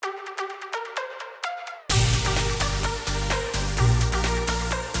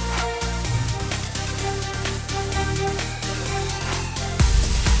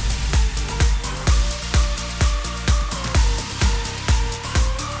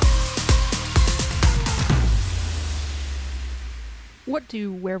What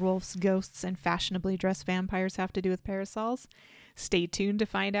do werewolves, ghosts, and fashionably dressed vampires have to do with parasols? Stay tuned to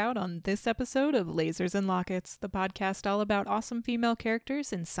find out on this episode of Lasers and Lockets, the podcast all about awesome female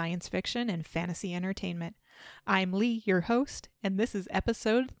characters in science fiction and fantasy entertainment. I'm Lee, your host, and this is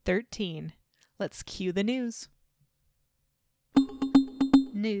episode 13. Let's cue the news.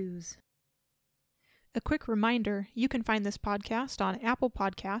 News. A quick reminder, you can find this podcast on Apple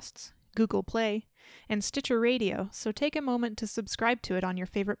Podcasts, Google Play, and Stitcher Radio, so take a moment to subscribe to it on your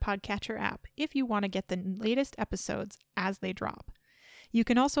favorite podcatcher app if you want to get the latest episodes as they drop. You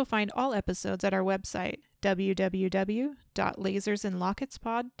can also find all episodes at our website,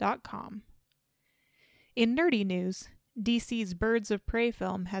 www.lasersandlocketspod.com. In nerdy news, DC's Birds of Prey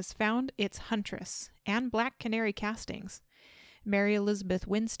film has found its Huntress and Black Canary castings. Mary Elizabeth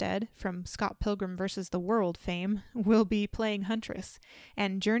Winstead, from Scott Pilgrim vs. the World fame, will be playing Huntress,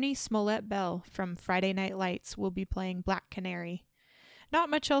 and Journey Smollett-Bell from Friday Night Lights will be playing Black Canary. Not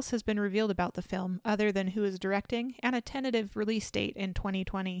much else has been revealed about the film, other than who is directing and a tentative release date in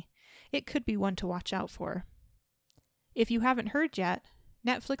 2020. It could be one to watch out for. If you haven't heard yet,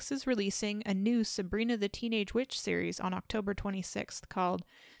 Netflix is releasing a new Sabrina the Teenage Witch series on October 26th called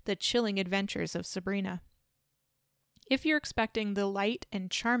The Chilling Adventures of Sabrina. If you're expecting the light and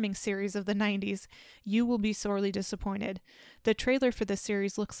charming series of the 90s, you will be sorely disappointed. The trailer for this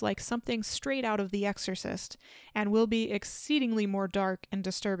series looks like something straight out of The Exorcist, and will be exceedingly more dark and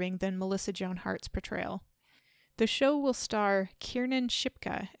disturbing than Melissa Joan Hart's portrayal. The show will star Kiernan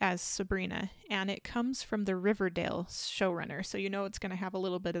Shipka as Sabrina, and it comes from the Riverdale showrunner, so you know it's going to have a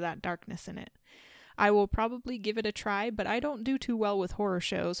little bit of that darkness in it. I will probably give it a try, but I don't do too well with horror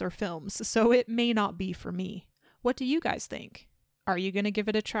shows or films, so it may not be for me. What do you guys think? Are you going to give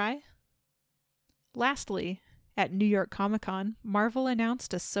it a try? Lastly, at New York Comic Con, Marvel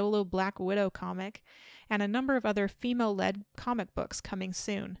announced a solo Black Widow comic and a number of other female-led comic books coming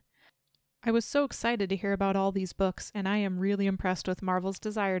soon. I was so excited to hear about all these books, and I am really impressed with Marvel's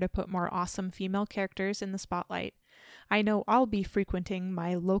desire to put more awesome female characters in the spotlight. I know I'll be frequenting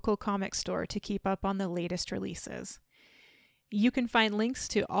my local comic store to keep up on the latest releases. You can find links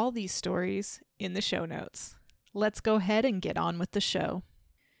to all these stories in the show notes. Let's go ahead and get on with the show.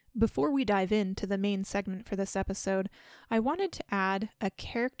 Before we dive into the main segment for this episode, I wanted to add a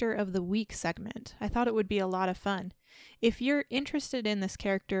Character of the Week segment. I thought it would be a lot of fun. If you're interested in this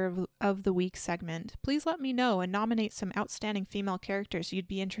Character of the Week segment, please let me know and nominate some outstanding female characters you'd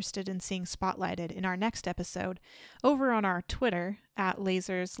be interested in seeing spotlighted in our next episode over on our Twitter at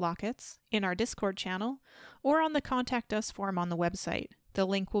 @LasersLockets, in our Discord channel, or on the Contact Us form on the website. The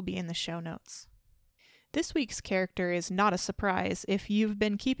link will be in the show notes. This week's character is not a surprise if you've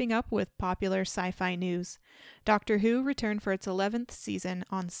been keeping up with popular sci-fi news. Doctor Who returned for its 11th season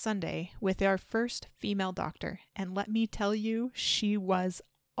on Sunday with our first female doctor, and let me tell you, she was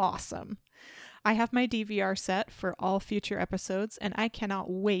awesome. I have my DVR set for all future episodes, and I cannot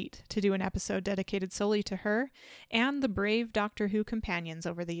wait to do an episode dedicated solely to her and the brave Doctor Who companions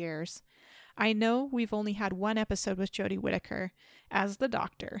over the years. I know we've only had one episode with Jodie Whittaker as the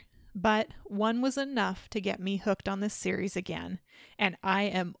Doctor, but one was enough to get me hooked on this series again, and I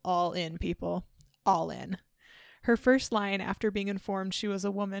am all in, people. All in. Her first line after being informed she was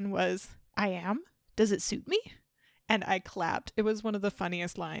a woman was, "I am? Does it suit me?" And I clapped. It was one of the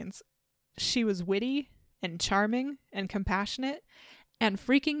funniest lines. She was witty and charming and compassionate and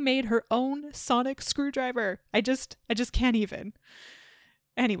freaking made her own sonic screwdriver. I just can't even.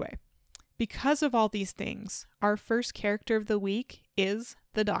 Anyway. Because of all these things, our first character of the week is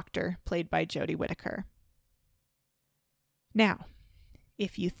the Doctor, played by Jodie Whittaker. Now,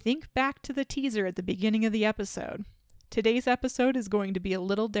 if you think back to the teaser at the beginning of the episode, today's episode is going to be a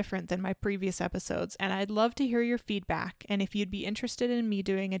little different than my previous episodes, and I'd love to hear your feedback and if you'd be interested in me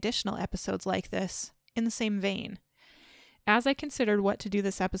doing additional episodes like this in the same vein. As I considered what to do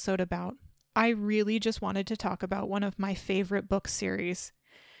this episode about, I really just wanted to talk about one of my favorite book series.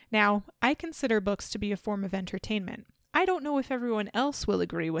 Now, I consider books to be a form of entertainment. I don't know if everyone else will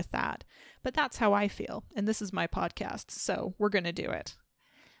agree with that, but that's how I feel, and this is my podcast, so we're going to do it.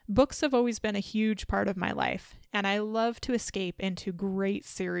 Books have always been a huge part of my life, and I love to escape into great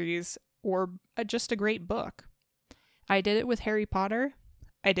series or just a great book. I did it with Harry Potter.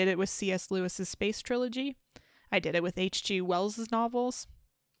 I did it with C.S. Lewis's Space Trilogy. I did it with H.G. Wells' novels.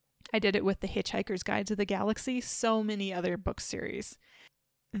 I did it with The Hitchhiker's Guide to the Galaxy, so many other book series.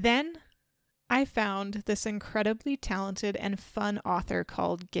 Then I found this incredibly talented and fun author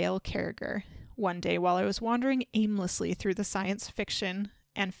called Gail Carriger one day while I was wandering aimlessly through the science fiction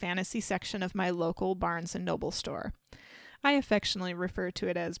and fantasy section of my local Barnes & Noble store. I affectionately refer to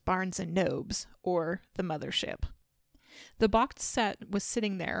it as Barnes & Nobes, or the Mothership. The box set was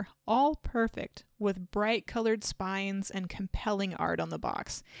sitting there, all perfect, with bright colored spines and compelling art on the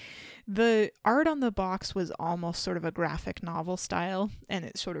box. The art on the box was almost sort of a graphic novel style, and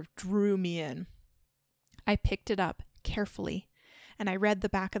it sort of drew me in. I picked it up carefully, and I read the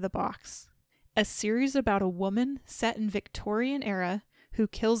back of the box. A series about a woman set in Victorian era who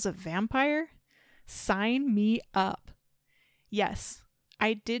kills a vampire? Sign me up. Yes,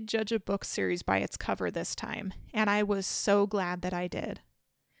 I did judge a book series by its cover this time, and I was so glad that I did.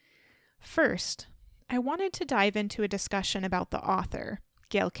 First, I wanted to dive into a discussion about the author,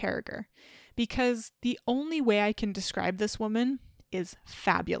 Gail Carriger, because the only way I can describe this woman is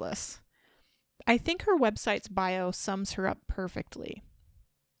fabulous. I think her website's bio sums her up perfectly.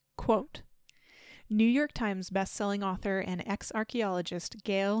 Quote, New York Times bestselling author and ex-archaeologist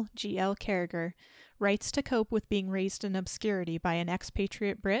Gail G.L. Carriger writes to cope with being raised in obscurity by an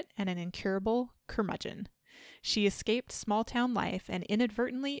expatriate Brit and an incurable curmudgeon. She escaped small-town life and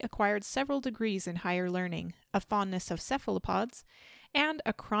inadvertently acquired several degrees in higher learning, a fondness of cephalopods, and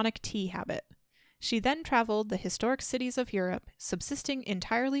a chronic tea habit. She then traveled the historic cities of Europe, subsisting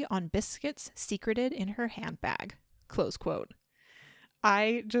entirely on biscuits secreted in her handbag. Close quote.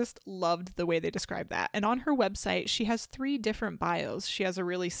 I just loved the way they described that. And on her website, she has 3 different bios. She has a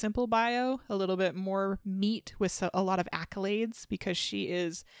really simple bio, a little bit more meat with a lot of accolades because she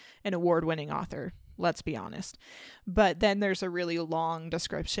is an award-winning author, let's be honest. But then there's a really long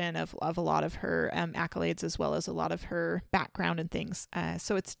description of a lot of her accolades as well as a lot of her background and things.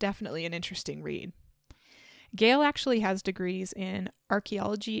 So it's definitely an interesting read. Gail actually has degrees in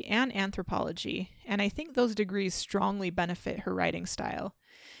archaeology and anthropology, and I think those degrees strongly benefit her writing style.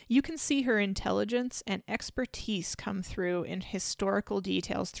 You can see her intelligence and expertise come through in historical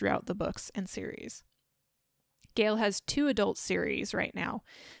details throughout the books and series. Gail has 2 adult series right now,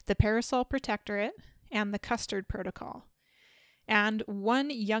 the Parasol Protectorate and the Custard Protocol, and 1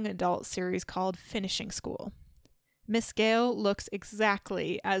 young adult series called Finishing School. Miss Gail looks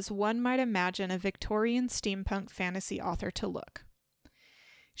exactly as one might imagine a Victorian steampunk fantasy author to look.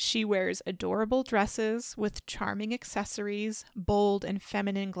 She wears adorable dresses with charming accessories, bold and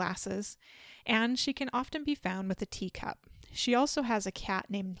feminine glasses, and she can often be found with a teacup. She also has a cat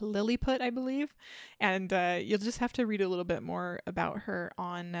named Lilliput, I believe, and you'll just have to read a little bit more about her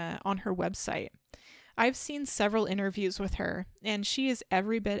on her website. I've seen several interviews with her, and she is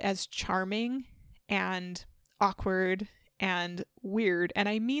every bit as charming and awkward and weird, and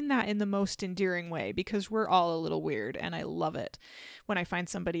I mean that in the most endearing way because we're all a little weird, and I love it when I find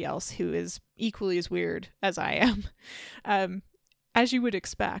somebody else who is equally as weird as I am. As you would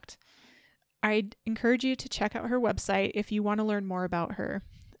expect, I'd encourage you to check out her website if you want to learn more about her.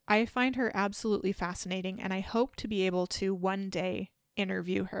 I find her absolutely fascinating, and I hope to be able to one day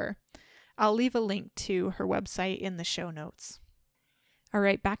interview her. I'll leave a link to her website in the show notes. All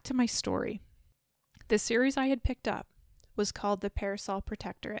right, back to my story. The series I had picked up was called The Parasol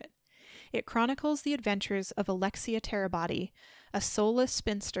Protectorate. It chronicles the adventures of Alexia Terabody, a soulless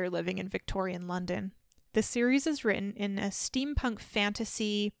spinster living in Victorian London. The series is written in a steampunk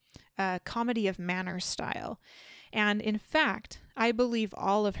fantasy comedy of manners style, and in fact, I believe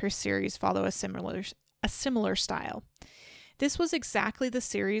all of her series follow a similar style. This was exactly the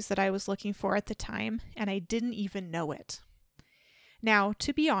series that I was looking for at the time, and I didn't even know it. Now,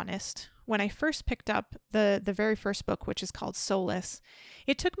 to be honest, when I first picked up the very first book, which is called Soulless,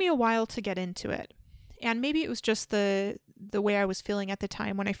 it took me a while to get into it. And maybe it was just the way I was feeling at the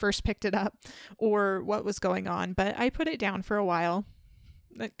time when I first picked it up or what was going on, but I put it down for a while,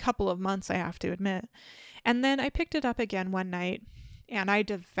 a couple of months, I have to admit. And then I picked it up again one night and I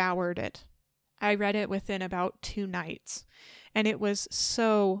devoured it. I read it within about 2 nights, and it was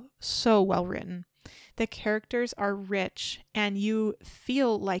so well written. The characters are rich, and you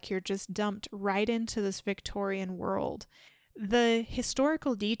feel like you're just dumped right into this Victorian world. The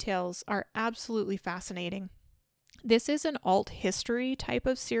historical details are absolutely fascinating. This is an alt history type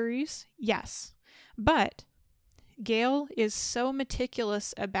of series, yes, but Gail is so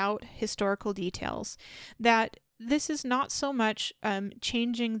meticulous about historical details that this is not so much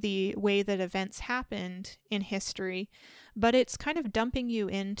changing the way that events happened in history, but it's kind of dumping you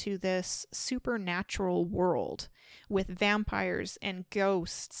into this supernatural world with vampires and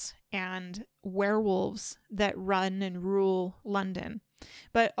ghosts and werewolves that run and rule London.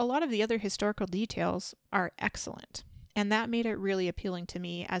 But a lot of the other historical details are excellent, and that made it really appealing to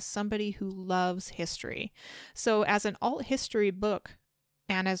me as somebody who loves history. So as an alt history book,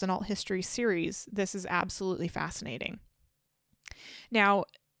 and as an alt history series, this is absolutely fascinating. Now,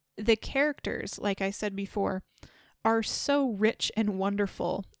 the characters, like I said before, are so rich and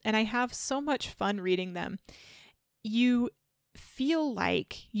wonderful, and I have so much fun reading them. you feel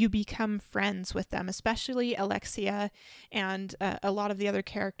like you become friends with them, especially Alexia and a lot of the other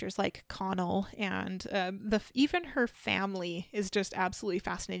characters like Connell, and even her family is just absolutely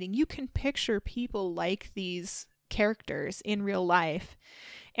fascinating. You can picture people like these characters in real life,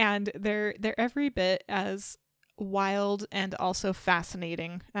 and they're every bit as wild and also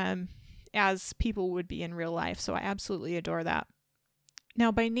fascinating as people would be in real life. So I absolutely adore that.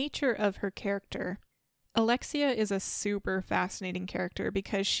 Now, by nature of her character, Alexia is a super fascinating character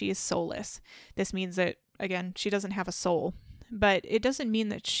because she is soulless. This means that, again, she doesn't have a soul, but it doesn't mean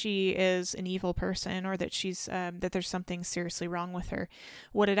that she is an evil person or that she's that there's something seriously wrong with her.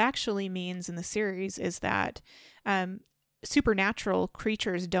 What it actually means in the series is that supernatural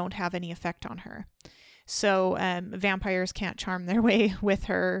creatures don't have any effect on her. So vampires can't charm their way with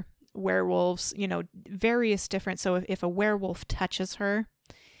her. Werewolves, various different. So if a werewolf touches her,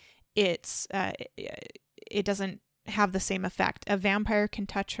 it doesn't have the same effect. A vampire can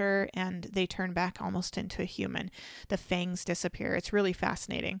touch her and they turn back almost into a human. The fangs disappear. It's really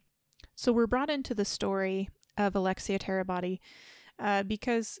fascinating. So we're brought into the story of Alexia Terabody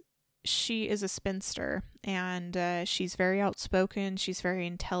because she is a spinster, and she's very outspoken. She's very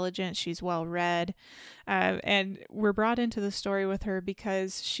intelligent. She's well read. And we're brought into the story with her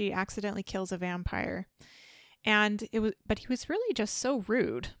because she accidentally kills a vampire. And but he was really just so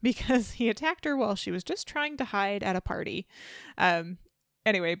rude because he attacked her while she was just trying to hide at a party.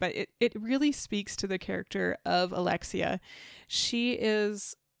 Anyway, but it really speaks to the character of Alexia. She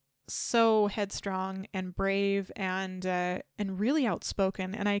is so headstrong and brave and really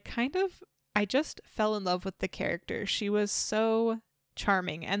outspoken. And I just fell in love with the character. She was so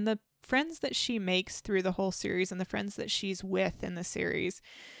charming. And the friends that she makes through the whole series and the friends that she's with in the series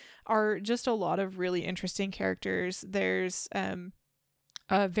are just a lot of really interesting characters. There's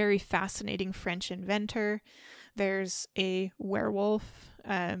a very fascinating French inventor. There's a werewolf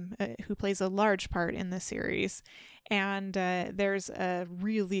who plays a large part in the series. And there's a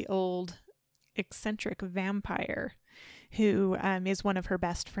really old eccentric vampire who is one of her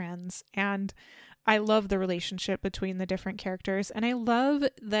best friends. And I love the relationship between the different characters, and I love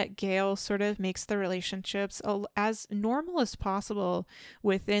that Gail sort of makes the relationships as normal as possible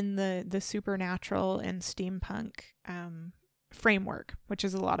within the supernatural and steampunk framework, which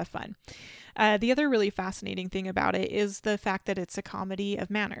is a lot of fun. The other really fascinating thing about it is the fact that it's a comedy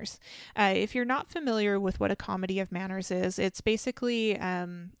of manners. If you're not familiar with what a comedy of manners is, it's basically,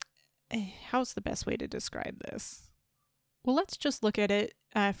 how's the best way to describe this? Well, let's just look at it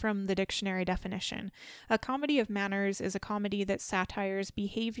from the dictionary definition. A comedy of manners is a comedy that satires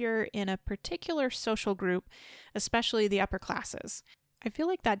behavior in a particular social group, especially the upper classes. I feel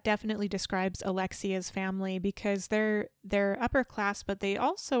like that definitely describes Alexia's family because they're upper class, but they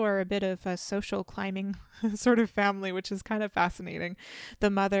also are a bit of a social climbing sort of family, which is kind of fascinating. The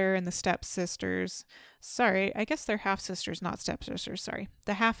mother and the stepsisters, sorry, I guess they're half sisters, not stepsisters. Sorry,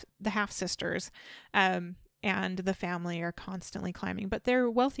 the half sisters. And the family are constantly climbing, but they're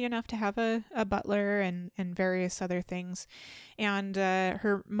wealthy enough to have a butler and various other things. And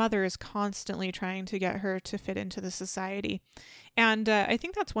her mother is constantly trying to get her to fit into the society. And I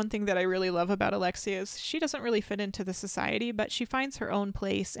think that's one thing that I really love about Alexia is she doesn't really fit into the society, but she finds her own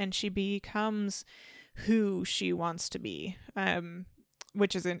place and she becomes who she wants to be,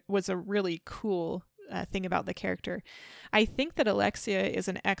 which was a really cool thing about the character. I think that Alexia is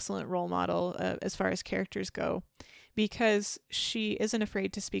an excellent role model as far as characters go because she isn't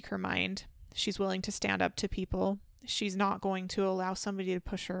afraid to speak her mind. She's willing to stand up to people. She's not going to allow somebody to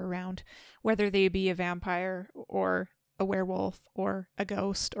push her around, whether they be a vampire or a werewolf or a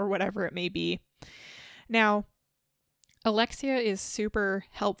ghost or whatever it may be. Now, Alexia is super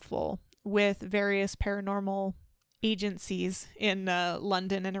helpful with various paranormal agencies in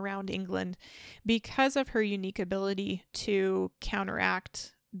London and around England because of her unique ability to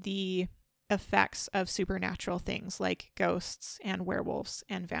counteract the effects of supernatural things like ghosts and werewolves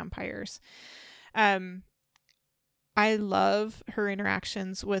and vampires. I love her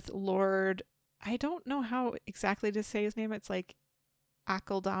interactions with Lord, I don't know how exactly to say his name. It's like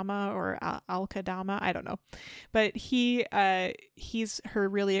Akaldama or Alkadama, I don't know, but he's her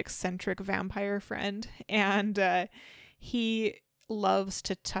really eccentric vampire friend, and he loves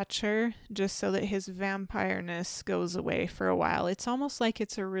to touch her just so that his vampireness goes away for a while. It's almost like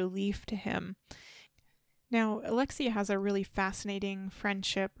it's a relief to him. Now, Alexia has a really fascinating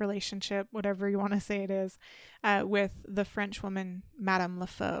relationship, whatever you want to say it is, with the French woman Madame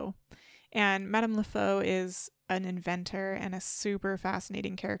Lafaux. And Madame Lafaux is an inventor and a super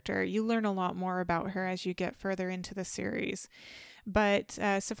fascinating character. You learn a lot more about her as you get further into the series. But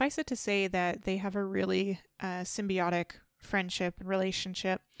suffice it to say that they have a really symbiotic friendship and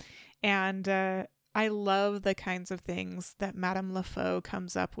relationship. And I love the kinds of things that Madame Lafoe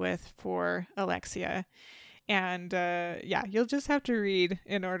comes up with for Alexia. And yeah, you'll just have to read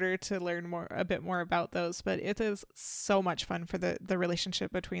in order to learn a bit more about those. But it is so much fun for the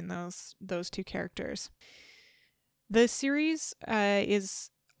relationship between those two characters. The series is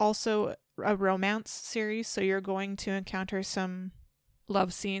also a romance series, so you're going to encounter some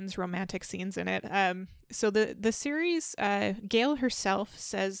love scenes, romantic scenes in it. So the series, Gail herself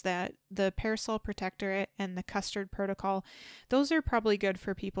says that the Parasol Protectorate and the Custard Protocol, those are probably good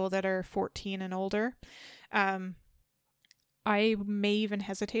for people that are 14 and older. I may even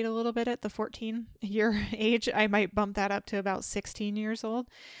hesitate a little bit at the 14-year age. I might bump that up to about 16 years old.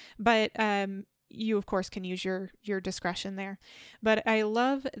 But you, of course, can use your discretion there. But I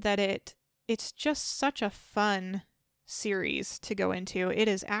love that it's just such a fun series to go into. It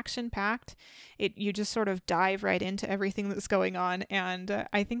is action-packed. You just sort of dive right into everything that's going on, and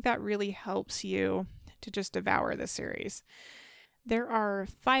I think that really helps you to just devour the series. There are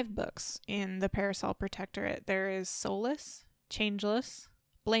 5 books in the Parasol Protectorate. There is Soulless, Changeless,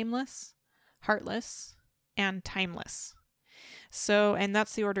 Blameless, Heartless, and Timeless. So, and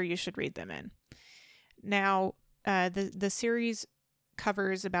that's the order you should read them in. Now, the series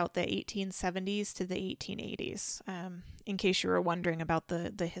covers about the 1870s to the 1880s, in case you were wondering about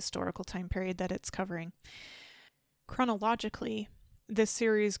the historical time period that it's covering. Chronologically, this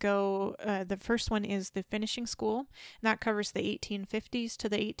series the first one is The Finishing School, and that covers the 1850s to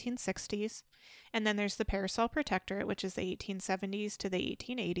the 1860s. And then there's the Parasol Protectorate, which is the 1870s to the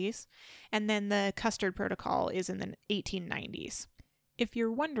 1880s. And then the Custard Protocol is in the 1890s. If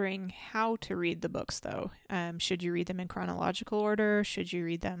you're wondering how to read the books, though, should you read them in chronological order? Should you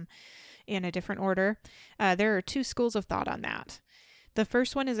read them in a different order? There are 2 schools of thought on that. The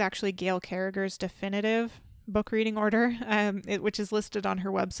first one is actually Gail Carriger's definitive book reading order, which is listed on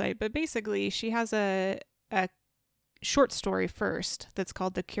her website. But basically, she has a short story first that's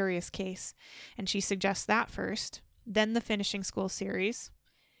called The Curious Case, and she suggests that first, then the Finishing School series,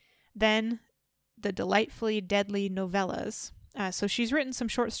 then the Delightfully Deadly novellas. So she's written some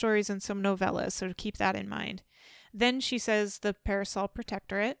short stories and some novellas, so keep that in mind. Then she says the Parasol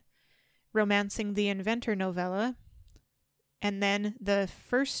Protectorate, Romancing the Inventor novella, and then the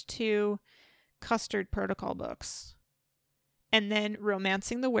first 2 Custard Protocol books, and then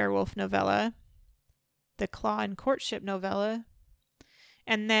Romancing the Werewolf novella, the Claw and Courtship novella,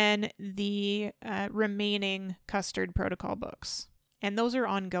 and then the remaining Custard Protocol books. And those are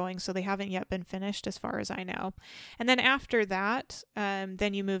ongoing, so they haven't yet been finished as far as I know. And then after that,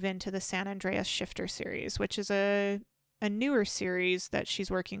 then you move into the San Andreas Shifter series, which is a newer series that she's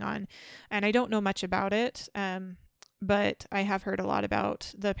working on. And I don't know much about it, but I have heard a lot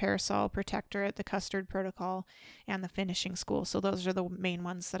about the Parasol Protectorate, the Custard Protocol, and the Finishing School. So those are the main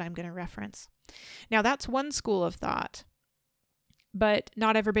ones that I'm going to reference. Now, that's one school of thought. But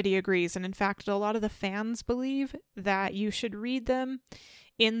not everybody agrees. And in fact, a lot of the fans believe that you should read them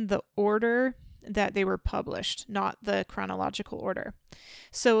in the order that they were published, not the chronological order.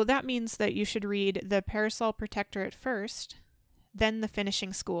 So that means that you should read the Parasol Protectorate first, then the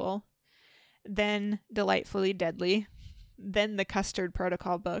Finishing School, then Delightfully Deadly, then the Custard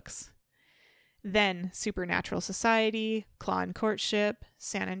Protocol books, then Supernatural Society, Claw and Courtship,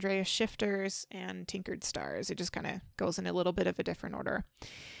 San Andreas Shifters, and Tinkered Stars. It just kind of goes in a little bit of a different order.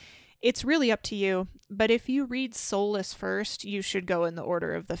 It's really up to you, but if you read Soulless first, you should go in the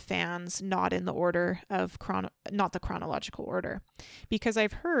order of the fans, not in the order of not the chronological order. Because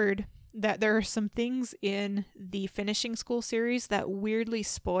I've heard that there are some things in the Finishing School series that weirdly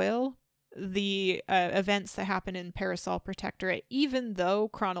spoil the events that happen in Parasol Protectorate, even though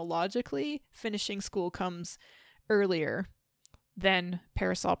chronologically Finishing School comes earlier than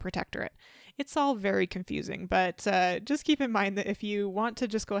Parasol Protectorate. It's all very confusing, but just keep in mind that if you want to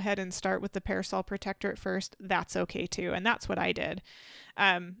just go ahead and start with the Parasol Protectorate first, that's okay too, and that's what I did.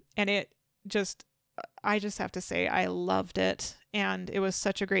 And I just have to say I loved it, and it was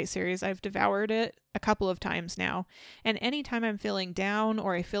such a great series. I've devoured it a couple of times now, and anytime I'm feeling down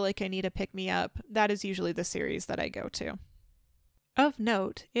or I feel like I need a pick-me-up, that is usually the series that I go to. Of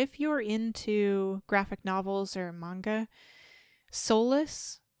note, if you're into graphic novels or manga,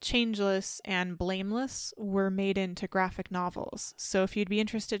 Soulless Changeless and Blameless were made into graphic novels. So if you'd be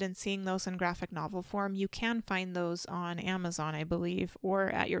interested in seeing those in graphic novel form, you can find those on Amazon, I believe, or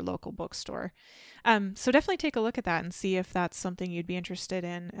at your local bookstore. So definitely take a look at that and see if that's something you'd be interested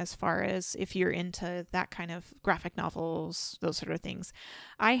in as far as if you're into that kind of graphic novels, those sort of things.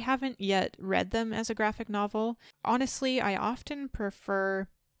 I haven't yet read them as a graphic novel. Honestly, I often prefer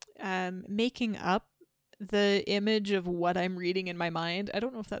making up the image of what I'm reading in my mind. I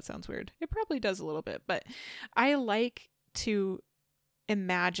don't know if that sounds weird. It probably does a little bit, but I like to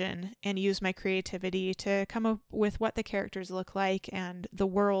imagine and use my creativity to come up with what the characters look like and the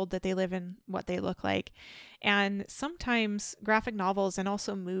world that they live in, what they look like. And sometimes graphic novels and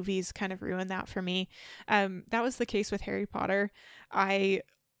also movies kind of ruin that for me. That was the case with Harry Potter. I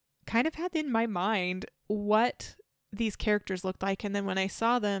kind of had in my mind what these characters looked like, and then when I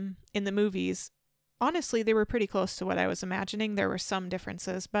saw them in the movies, honestly, they were pretty close to what I was imagining. There were some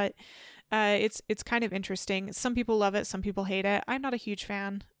differences, but it's kind of interesting. Some people love it, some people hate it. I'm not a huge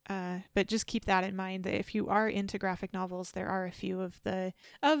fan, but just keep that in mind that if you are into graphic novels, there are a few of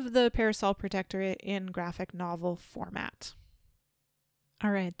the Parasol Protectorate in graphic novel format.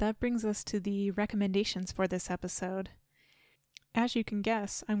 All right, that brings us to the recommendations for this episode. As you can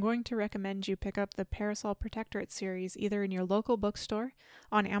guess, I'm going to recommend you pick up the Parasol Protectorate series either in your local bookstore,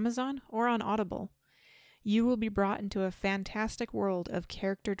 on Amazon, or on Audible. You will be brought into a fantastic world of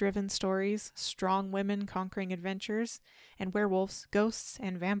character-driven stories, strong women conquering adventures, and werewolves, ghosts,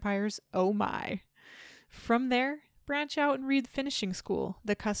 and vampires, oh my. From there, branch out and read Finishing School,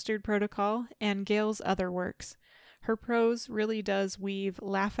 The Custard Protocol, and Gail's other works. Her prose really does weave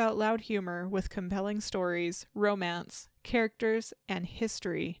laugh-out-loud humor with compelling stories, romance, characters, and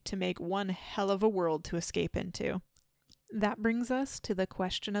history to make one hell of a world to escape into. That brings us to the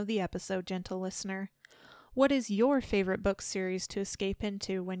question of the episode, gentle listener. What is your favorite book series to escape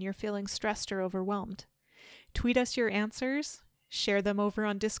into when you're feeling stressed or overwhelmed? Tweet us your answers, share them over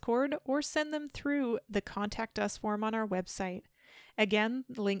on Discord, or send them through the Contact Us form on our website. Again,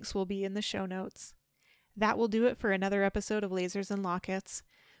 links will be in the show notes. That will do it for another episode of Lasers and Lockets.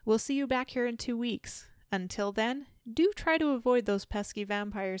 We'll see you back here in 2 weeks. Until then, do try to avoid those pesky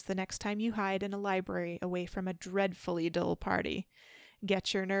vampires the next time you hide in a library away from a dreadfully dull party.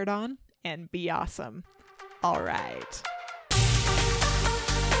 Get your nerd on and be awesome. All right.